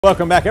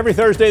Welcome back. Every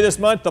Thursday this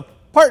month, the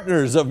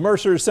partners of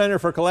Mercer's Center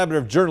for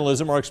Collaborative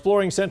Journalism are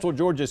exploring Central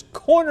Georgia's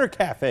corner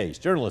cafes.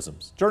 Journalists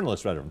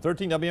from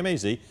 13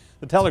 WMAZ,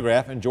 The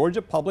Telegraph, and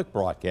Georgia Public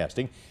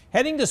Broadcasting,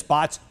 heading to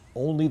spots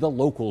only the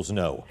locals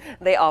know.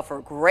 They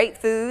offer great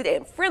food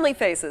and friendly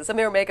faces.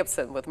 Amir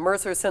Jacobson with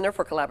Mercer's Center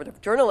for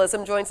Collaborative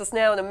Journalism joins us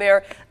now. And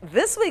Amir,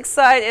 this week's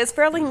site is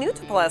fairly new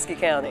to Pulaski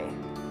County.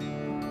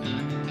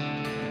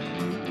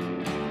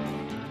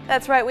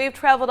 That's right. We've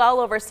traveled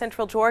all over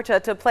Central Georgia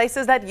to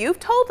places that you've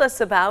told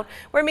us about,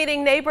 where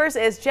meeting neighbors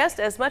is just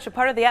as much a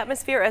part of the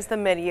atmosphere as the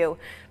menu.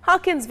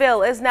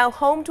 Hawkinsville is now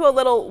home to a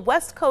little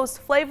West Coast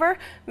flavor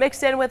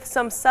mixed in with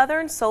some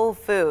Southern soul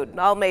food,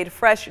 all made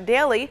fresh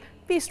daily,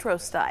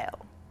 bistro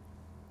style.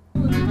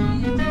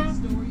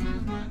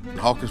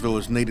 Hawkinsville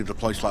has needed a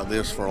place like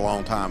this for a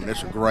long time, and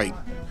it's a great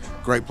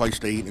place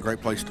to eat and a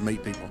great place to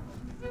meet people.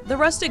 The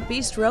Rustic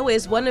Bistro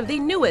is one of the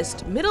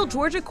newest Middle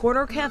Georgia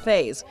corner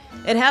cafes.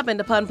 It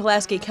happened upon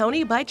Pulaski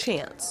County by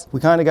chance.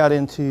 We kind of got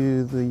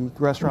into the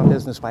restaurant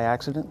business by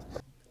accident.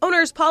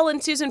 Owners Paul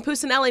and Susan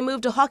Pusinelli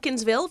moved to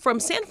Hawkinsville from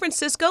San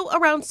Francisco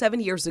around 7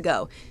 years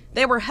ago.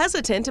 They were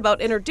hesitant about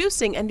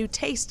introducing a new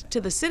taste to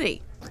the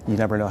city. You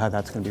never know how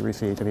that's going to be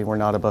received. I mean, we're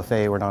not a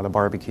buffet, we're not a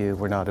barbecue,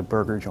 we're not a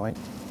burger joint.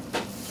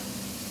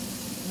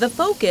 The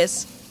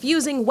focus,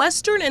 fusing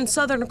Western and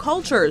Southern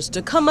cultures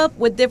to come up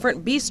with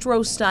different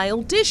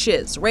bistro-style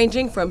dishes,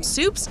 ranging from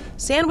soups,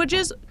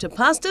 sandwiches, to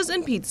pastas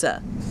and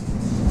pizza.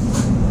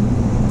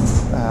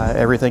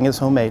 Everything is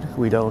homemade.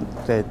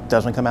 It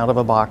doesn't come out of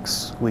a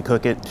box. We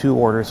cook it to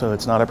order, so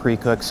it's not a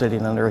pre-cook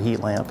sitting under a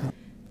heat lamp.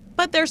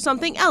 But there's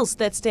something else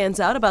that stands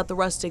out about the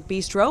Rustic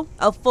Bistro,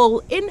 a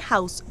full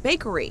in-house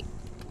bakery.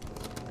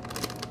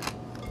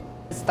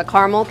 The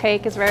caramel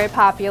cake is very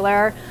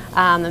popular,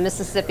 the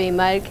Mississippi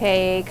mud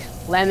cake,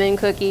 lemon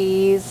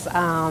cookies,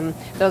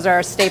 those are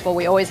a staple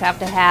we always have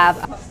to have.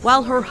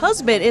 While her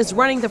husband is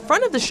running the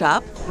front of the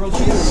shop,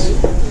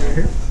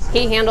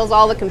 he handles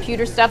all the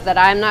computer stuff that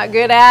I'm not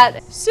good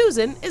at.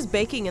 Susan is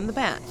baking in the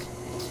back.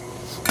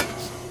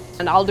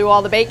 And I'll do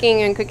all the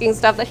baking and cooking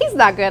stuff that he's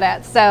not good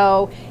at,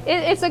 so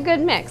it's a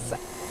good mix.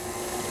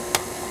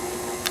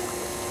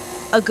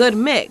 A good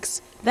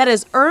mix that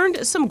has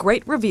earned some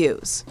great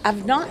reviews.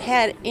 I've not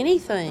had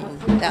anything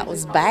that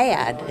was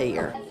bad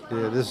here.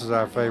 Yeah, this is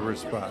our favorite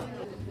spot.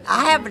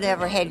 I haven't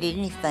ever had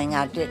anything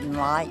I didn't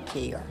like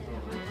here.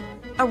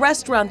 A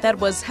restaurant that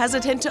was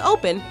hesitant to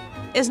open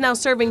is now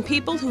serving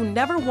people who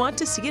never want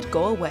to see it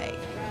go away.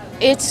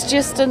 It's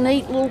just a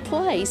neat little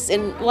place,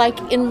 and like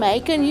in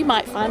Macon, you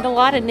might find a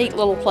lot of neat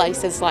little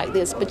places like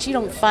this, but you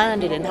don't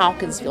find it in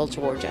Hawkinsville,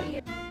 Georgia.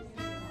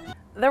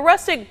 The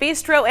Rustic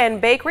Bistro and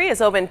Bakery is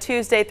open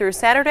Tuesday through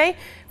Saturday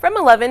from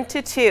 11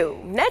 to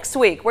 2. Next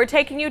week, we're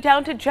taking you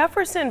down to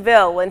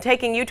Jeffersonville and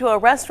taking you to a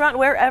restaurant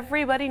where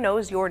everybody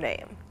knows your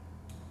name.